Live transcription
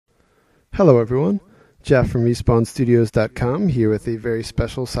Hello everyone, Jeff from RespawnStudios.com here with a very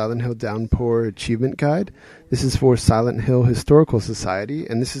special Silent Hill Downpour achievement guide. This is for Silent Hill Historical Society,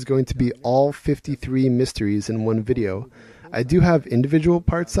 and this is going to be all 53 mysteries in one video. I do have individual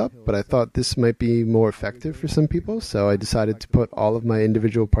parts up, but I thought this might be more effective for some people, so I decided to put all of my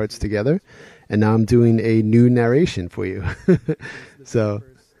individual parts together, and now I'm doing a new narration for you. So,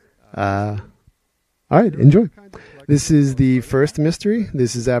 alright, enjoy. This is the first mystery.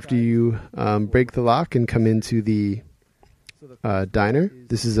 This is after you break the lock and come into the diner.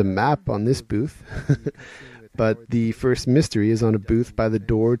 This is a map on this booth. But the first mystery is on a booth by the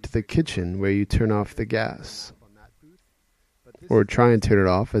door to the kitchen where you turn off the gas. Or try and turn it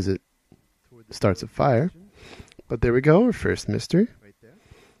off as it starts a fire. But there we go, our first mystery.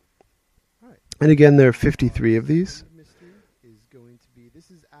 And again, there are 53 of these.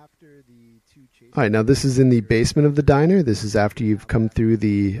 Alright, now this is in the basement of the diner. This is after you've come through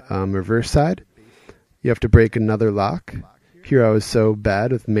the reverse side. You have to break another lock. Here I was so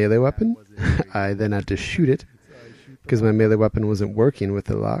bad with melee weapon, I then had to shoot it because my melee weapon wasn't working with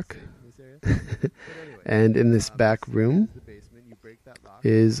the lock. And in this back room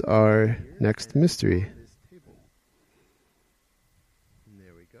is our next mystery.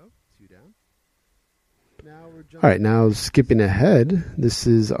 Alright, now skipping ahead, this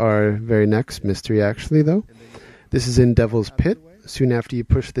is our very next mystery actually though. This is in Devil's Pit, soon after you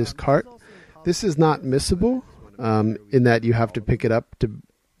push this cart. This is not missable, in that you have to pick it up to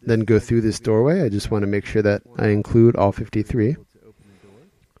then go through this doorway. I just want to make sure that I include all 53.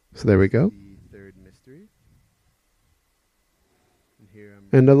 So there we go.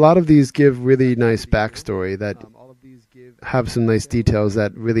 And a lot of these give really nice backstory that have some nice details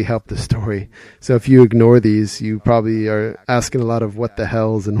that really help the story. So if you ignore these, you probably are asking a lot of what the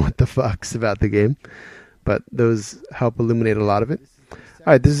hells and what the fucks about the game. But those help illuminate a lot of it.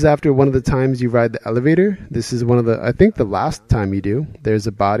 Alright, this is after one of the times you ride the elevator. This is one of the, I think the last time you do. There's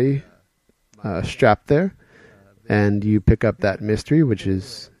a body strapped there. And you pick up that mystery, which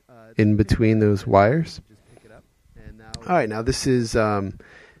is in between those wires. Alright, now this is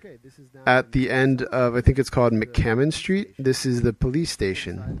at the end of, I think it's called McCammon Street. This is the police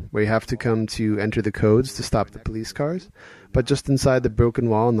station where you have to come to enter the codes to stop the police cars. But just inside the broken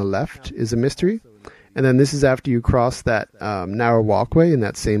wall on the left is a mystery. And then this is after you cross that narrow walkway in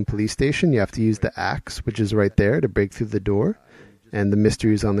that same police station. You have to use the axe, which is right there, to break through the door. And the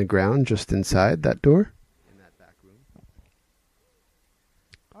mystery is on the ground just inside that door.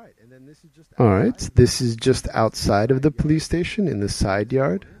 Alright, this is just outside of the police station in the side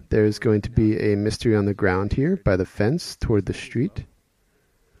yard. There's going to be a mystery on the ground here by the fence toward the street.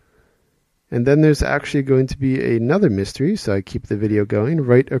 And then there's actually going to be another mystery, so I keep the video going,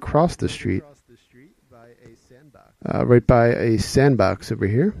 right across the street. Right by a sandbox over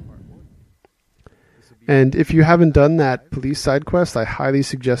here. And if you haven't done that police side quest, I highly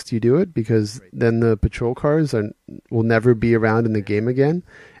suggest you do it, because then the patrol cars will never be around in the game again.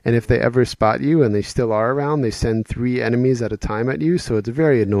 And if they ever spot you, and they still are around, they send 3 enemies at a time at you, so it's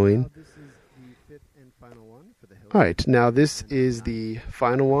very annoying. Alright, now this is the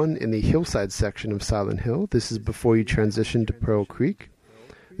final one in the hillside section of Silent Hill. This is before you transition to Pearl Creek.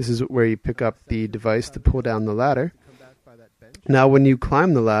 This is where you pick up the device to pull down the ladder. Now when you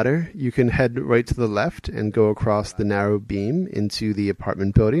climb the ladder, you can head right to the left and go across the narrow beam into the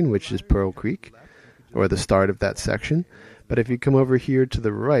apartment building, which is Pearl Creek, or the start of that section. But if you come over here to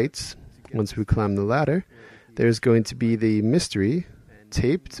the right, once we climb the ladder, there's going to be the mystery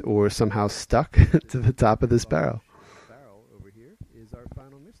taped or somehow stuck to the top of this barrel.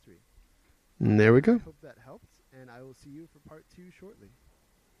 And there we go. I hope that helped, and I will see you for part 2 shortly.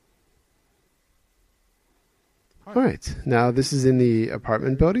 Alright, now this is in the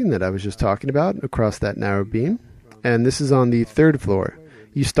apartment building that I was just talking about, across that narrow beam. And this is on the 3rd floor.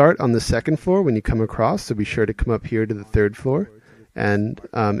 You start on the 2nd floor when you come across, so be sure to come up here to the 3rd floor. And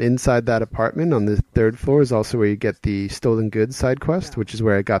inside that apartment on the 3rd floor is also where you get the stolen goods side quest, which is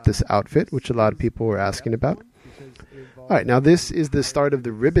where I got this outfit, which a lot of people were asking about. Alright, now this is the start of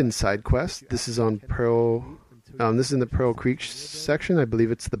the ribbon side quest. This is on Pearl, this is in the Pearl Creek section. I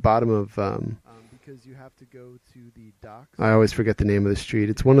believe it's the bottom of, I always forget the name of the street.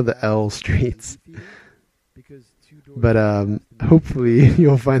 It's one of the L streets. But hopefully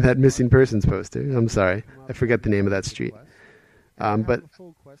you'll find that missing persons poster. I'm sorry, I forget the name of that street. But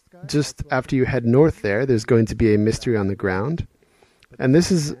just after you head north there's going to be a mystery on the ground. And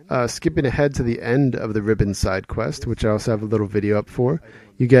this is skipping ahead to the end of the ribbon side quest, which I also have a little video up for.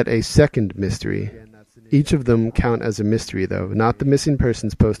 You get a second mystery. Each of them count as a mystery, though. Not the missing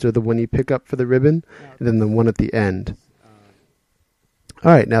persons poster, the one you pick up for the ribbon, and then the one at the end.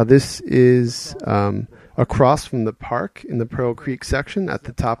 All right, now this is across from the park in the Pearl Creek section at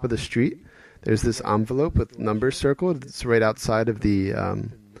the top of the street. There's this envelope with numbers circled. It's right outside of the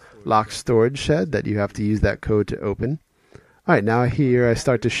locked storage shed that you have to use that code to open. All right, now here I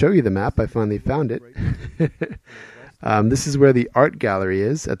start to show you the map. I finally found it. This is where the art gallery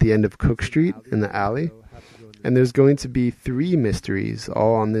is at the end of Cook Street in the alley. And there's going to be 3 mysteries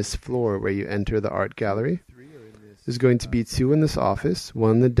all on this floor where you enter the art gallery. There's going to be 2 in this office, 1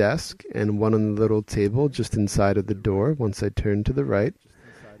 on the desk, and 1 on the little table just inside of the door once I turn to the right.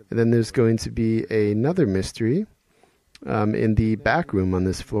 And then there's going to be another mystery in the back room on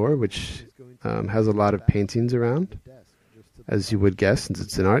this floor, which has a lot of paintings around, as you would guess, since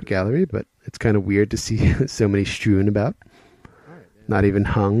it's an art gallery, but it's kind of weird to see so many strewn about. Not even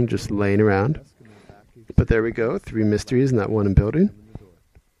hung, just laying around. But there we go, 3 mysteries in that one building.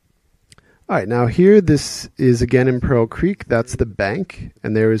 All right, now here, this is again in Pearl Creek. That's the bank,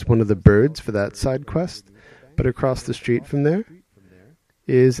 and there is one of the birds for that side quest. But across the street from there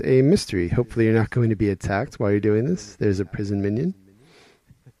is a mystery. Hopefully you're not going to be attacked while you're doing this. There's a prison minion.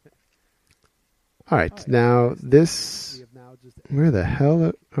 All right, now this... Where the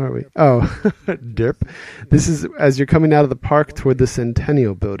hell are we? Oh, derp. This is as you're coming out of the park toward the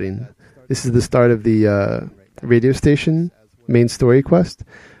Centennial Building. This is the start of the radio station main story quest.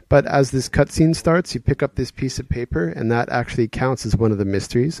 But as this cutscene starts, you pick up this piece of paper, and that actually counts as one of the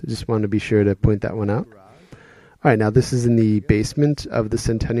mysteries. I just wanted to be sure to point that one out. All right, now this is in the basement of the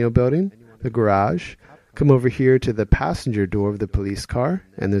Centennial Building, the garage. Come over here to the passenger door of the police car,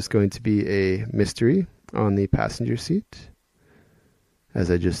 and there's going to be a mystery on the passenger seat,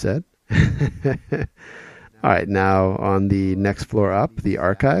 as I just said. All right, now on the next floor up, the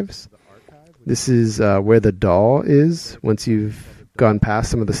archives. This is where the doll is once you've gone past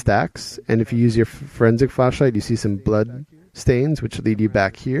some of the stacks. And if you use your forensic flashlight, you see some blood stains, which lead you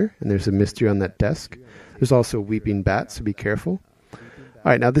back here. And there's a mystery on that desk. There's also a weeping bat, so be careful. All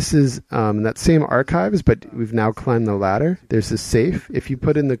right, now this is that same archives, but we've now climbed the ladder. There's a safe. If you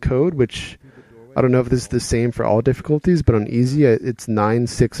put in the code, which I don't know if this is the same for all difficulties, but on easy, it's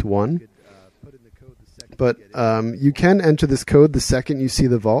 961. But you can enter this code the second you see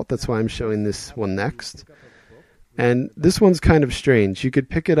the vault. That's why I'm showing this one next. And this one's kind of strange. You could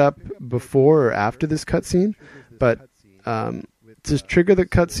pick it up before or after this cutscene, but to trigger the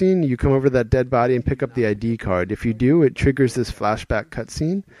cutscene, you come over to that dead body and pick up the ID card. If you do, it triggers this flashback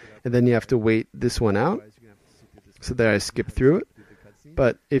cutscene, and then you have to wait this one out. So there I skipped through it.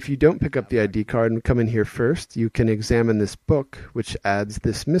 But if you don't pick up the ID card and come in here first, you can examine this book, which adds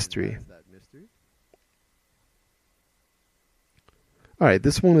this mystery. All right,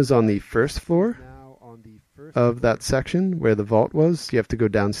 this one is on the first floor of that section where the vault was. You have to go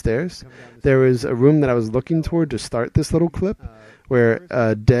downstairs. There is a room that I was looking toward to start this little clip where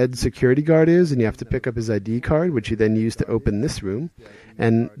a dead security guard is, and you have to pick up his ID card, which you then use to open this room.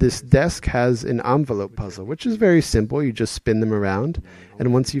 And this desk has an envelope puzzle, which is very simple. You just spin them around,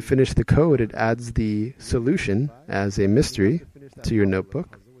 and once you finish the code, it adds the solution as a mystery to your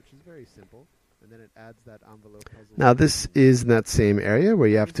notebook. Now this is in that same area where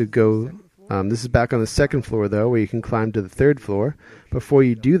you have to go. This is back on the second floor, though, where you can climb to the third floor. Before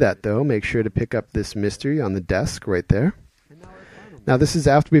you do that, though, make sure to pick up this mystery on the desk right there. Now this is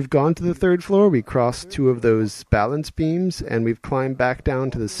after we've gone to the third floor. We crossed 2 of those balance beams, and we've climbed back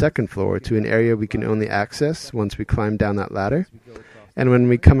down to the second floor to an area we can only access once we climb down that ladder. And when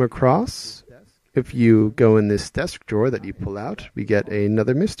we come across, if you go in this desk drawer that you pull out, we get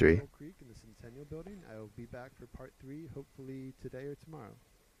another mystery. I will be back for part 3, hopefully today or tomorrow.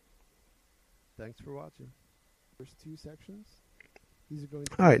 Thanks for watching. First 2 sections.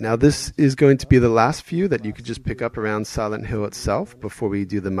 All right, now this is going to be the last few that you could just pick up around Silent Hill itself before we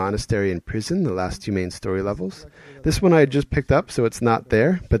do the monastery and prison, the last 2 main story levels. This one I just picked up, so it's not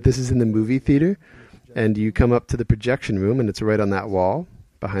there, but this is in the movie theater. And you come up to the projection room, and it's right on that wall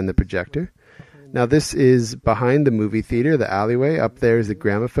behind the projector. Now this is behind the movie theater, the alleyway. Up there is the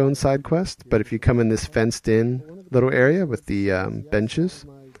gramophone side quest, but if you come in this fenced-in little area with the benches,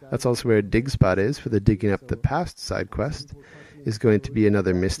 that's also where a dig spot is for the digging up the past side quest. Is going to be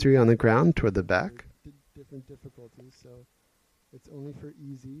another mystery on the ground toward the back. All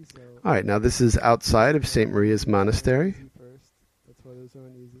right, now this is outside of St. Maria's Monastery.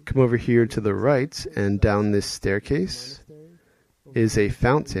 Come over here to the right, and down this staircase is a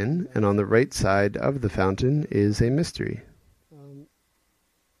fountain, and on the right side of the fountain is a mystery. Well,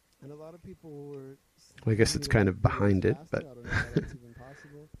 I guess it's kind of behind it, but...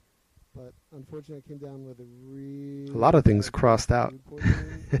 but unfortunately I came down with a lot of things crossed out.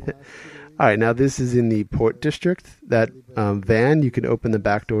 All right, now this is in the Port District. That van, you can open the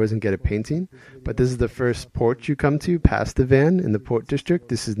back doors and get a painting, but this is the first porch you come to past the van in the Port District.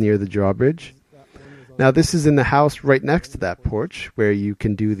 This is near the drawbridge. Now this is in the house right next to that porch where you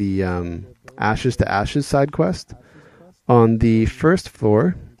can do the Ashes to Ashes side quest. On the first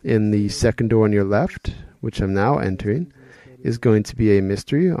floor, in the second door on your left, which I'm now entering, is going to be a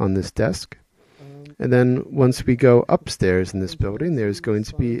mystery on this desk. And then once we go upstairs in this building, there's going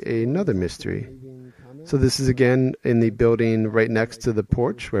to be another mystery. So this is again in the building right next to the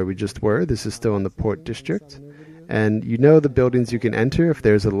porch where we just were. This is still in the Port District. And you know the buildings you can enter if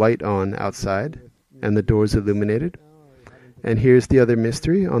there's a light on outside and the doors illuminated. And here's the other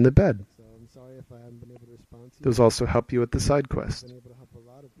mystery on the bed. Those also help you with the side quest.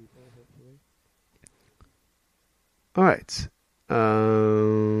 All right.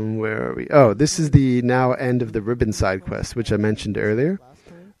 Where are we? Oh, this is the now end of the ribbon side quest, which I mentioned earlier.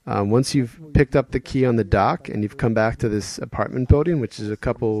 Once you've picked up the key on the dock and you've come back to this apartment building, which is a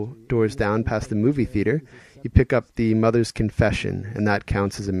couple doors down past the movie theater, you pick up the mother's confession, and that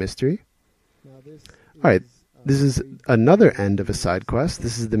counts as a mystery. All right. This is another end of a side quest.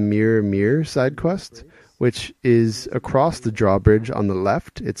 This is the Mirror side quest, which is across the drawbridge on the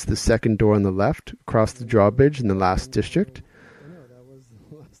left. It's the second door on the left, across the drawbridge in the last district.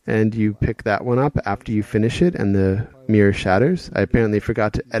 And you pick that one up after you finish it, and the mirror shatters. I apparently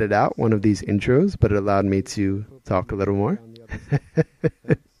forgot to edit out one of these intros, but it allowed me to talk a little more.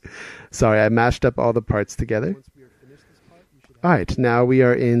 Sorry, I mashed up all the parts together. All right, now we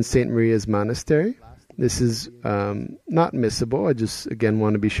are in St. Maria's Monastery. This is not missable. I just, again,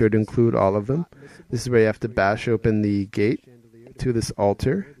 want to be sure to include all of them. This is where you have to bash open the gate to this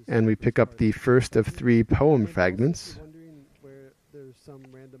altar, and we pick up the first of 3 poem fragments.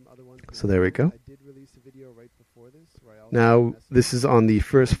 So there we go. Now, this is on the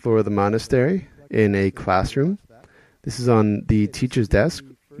first floor of the monastery in a classroom. This is on the teacher's desk.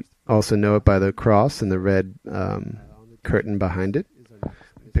 Also know it by the cross and the red curtain behind it.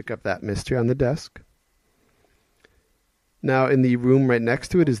 Pick up that mystery on the desk. Now, in the room right next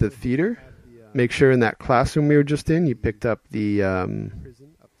to it is the theater. Make sure in that classroom we were just in, you picked up the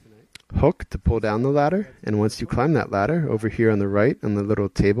hook to pull down the ladder. And once you climb that ladder, over here on the right, on the little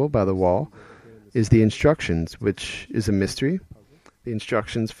table by the wall, is the instructions, which is a mystery. The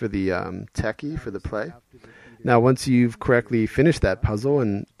instructions for the techie, for the play. Now, once you've correctly finished that puzzle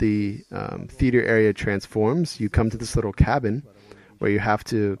and the theater area transforms, you come to this little cabin where you have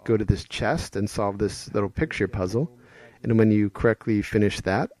to go to this chest and solve this little picture puzzle. And when you correctly finish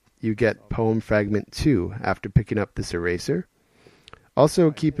that, you get poem fragment 2 after picking up this eraser. Also,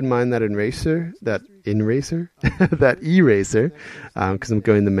 keep in mind that eraser, because I'm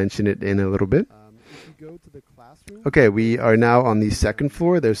going to mention it in a little bit. Okay, we are now on the second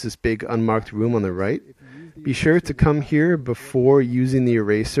floor. There's this big unmarked room on the right. Be sure to come here before using the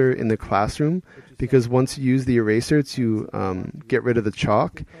eraser in the classroom, because once you use the eraser to get rid of the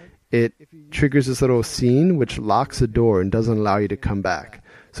chalk, it triggers this little scene which locks a door and doesn't allow you to come back.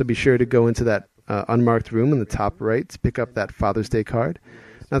 So be sure to go into that unmarked room in the top right to pick up that Father's Day card.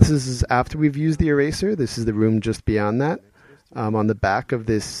 Now this is after we've used the eraser. This is the room just beyond that. On the back of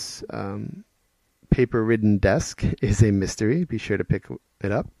this paper-ridden desk is a mystery. Be sure to pick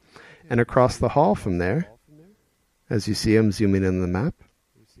it up. And across the hall from there, as you see, I'm zooming in on the map.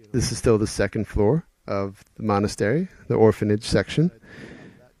 This is still the second floor of the monastery, the orphanage section.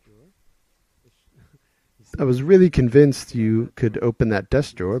 I was really convinced you could open that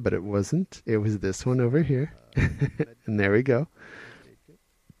desk drawer, but it wasn't. It was this one over here. And there we go.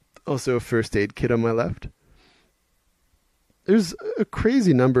 Also a first aid kit on my left. There's a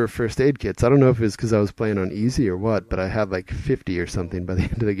crazy number of first aid kits. I don't know if it's because I was playing on easy or what, but I had like 50 or something by the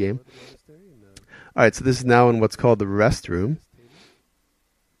end of the game. All right, so this is now in what's called the restroom.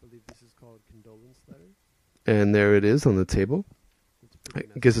 And there it is on the table. I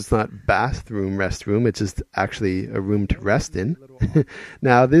guess it's not restroom. It's just actually a room to rest in.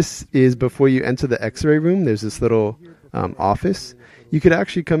 Now, this is before you enter the x-ray room. There's this little office. You could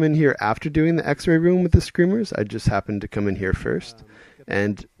actually come in here after doing the x-ray room with the screamers. I just happened to come in here first.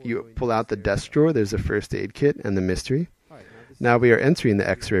 And you pull out the desk drawer. There's a first aid kit and the mystery. Now we are entering the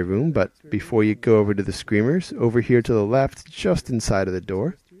x-ray room, but before you go over to the screamers, over here to the left, just inside of the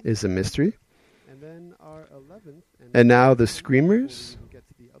door, is a mystery. And now the screamers,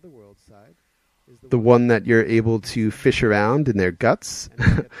 the one that you're able to fish around in their guts.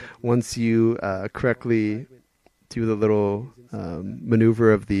 Once you correctly do the little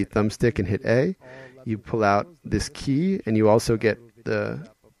maneuver of the thumbstick and hit A, you pull out this key, and you also get the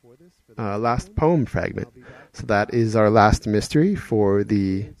last poem fragment. So that is our last mystery for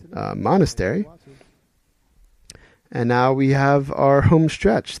the monastery. And now we have our home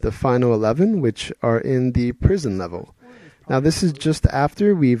stretch, the final 11, which are in the prison level. Now this is just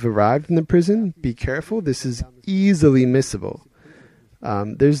after we've arrived in the prison. Be careful, this is easily missable.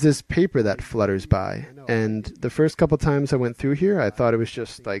 There's this paper that flutters by, and the first couple times I went through here, I thought it was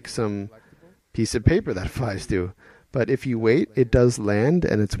just like some piece of paper that flies through. But if you wait, it does land,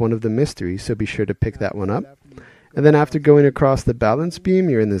 and it's one of the mysteries, so be sure to pick that one up. And then after going across the balance beam,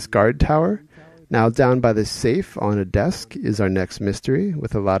 you're in this guard tower. Now down by the safe on a desk is our next mystery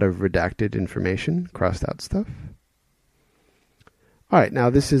with a lot of redacted information, crossed out stuff. Alright, now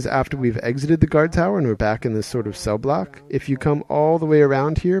this is after we've exited the guard tower and we're back in this sort of cell block. If you come all the way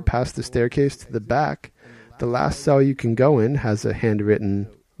around here, past the staircase to the back, the last cell you can go in has a handwritten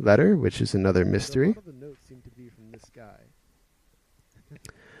letter, which is another mystery.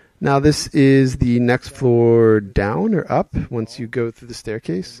 Now this is the next floor down or up once you go through the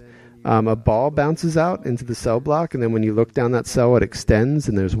staircase. A ball bounces out into the cell block, and then when you look down that cell, it extends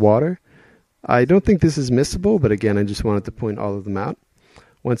and there's water. I don't think this is missable, but again, I just wanted to point all of them out.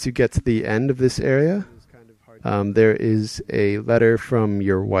 Once you get to the end of this area, there is a letter from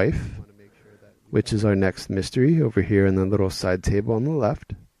your wife, which is our next mystery over here in the little side table on the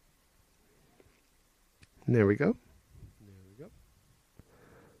left. And there we go.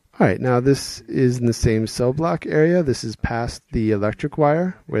 Alright, now this is in the same cell block area. This is past the electric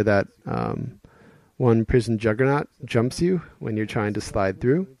wire where that one prison juggernaut jumps you when you're trying to slide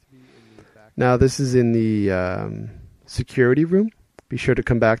through. Now this is in the security room. Be sure to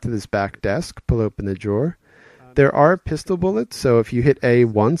come back to this back desk, pull open the drawer. There are pistol bullets, so if you hit A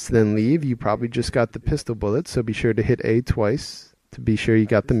once then leave, you probably just got the pistol bullet, so be sure to hit A twice to be sure you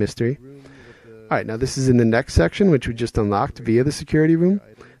got the mystery. Alright, now this is in the next section, which we just unlocked via the security room.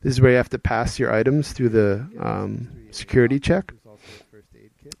 This is where you have to pass your items through the security check.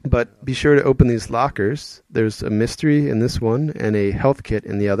 But be sure to open these lockers. There's a mystery in this one and a health kit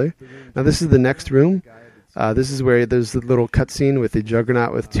in the other. Now this is the next room. This is where there's the little cutscene with the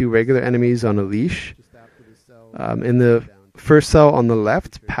juggernaut with two regular enemies on a leash. In the first cell on the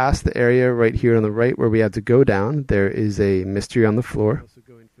left, past the area right here on the right where we had to go down, there is a mystery on the floor.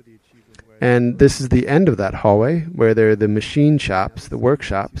 And this is the end of that hallway where there are the machine shops, the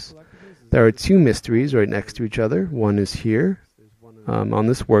workshops. There are two mysteries right next to each other. One is here on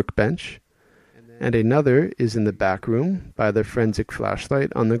this workbench, and another is in the back room by the forensic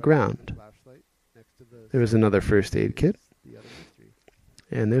flashlight on the ground. There is another first aid kit,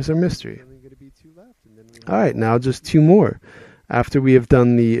 and there's our mystery. Alright, now just two more. After we have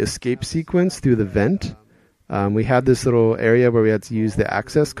done the escape sequence through the vent, we had this little area where we had to use the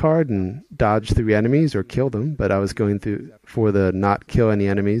access card and dodge 3 enemies or kill them, but I was going through for the not kill any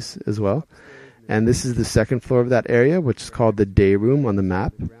enemies as well. And this is the second floor of that area, which is called the day room on the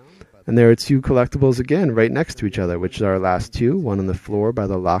map. And there are 2 collectibles again right next to each other, which are our last 2, one on the floor by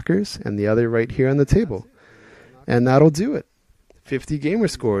the lockers and the other right here on the table. And that'll do it. 50 gamer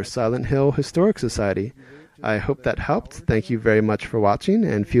score, Silent Hill Historic Society. I hope that helped. Thank you very much for watching,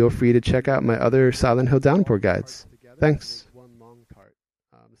 and feel free to check out my other Silent Hill Downpour guides. Thanks. One long part.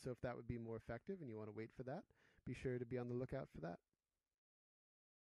 So if that would be more effective and you want to wait for that, be sure to be on the lookout for that.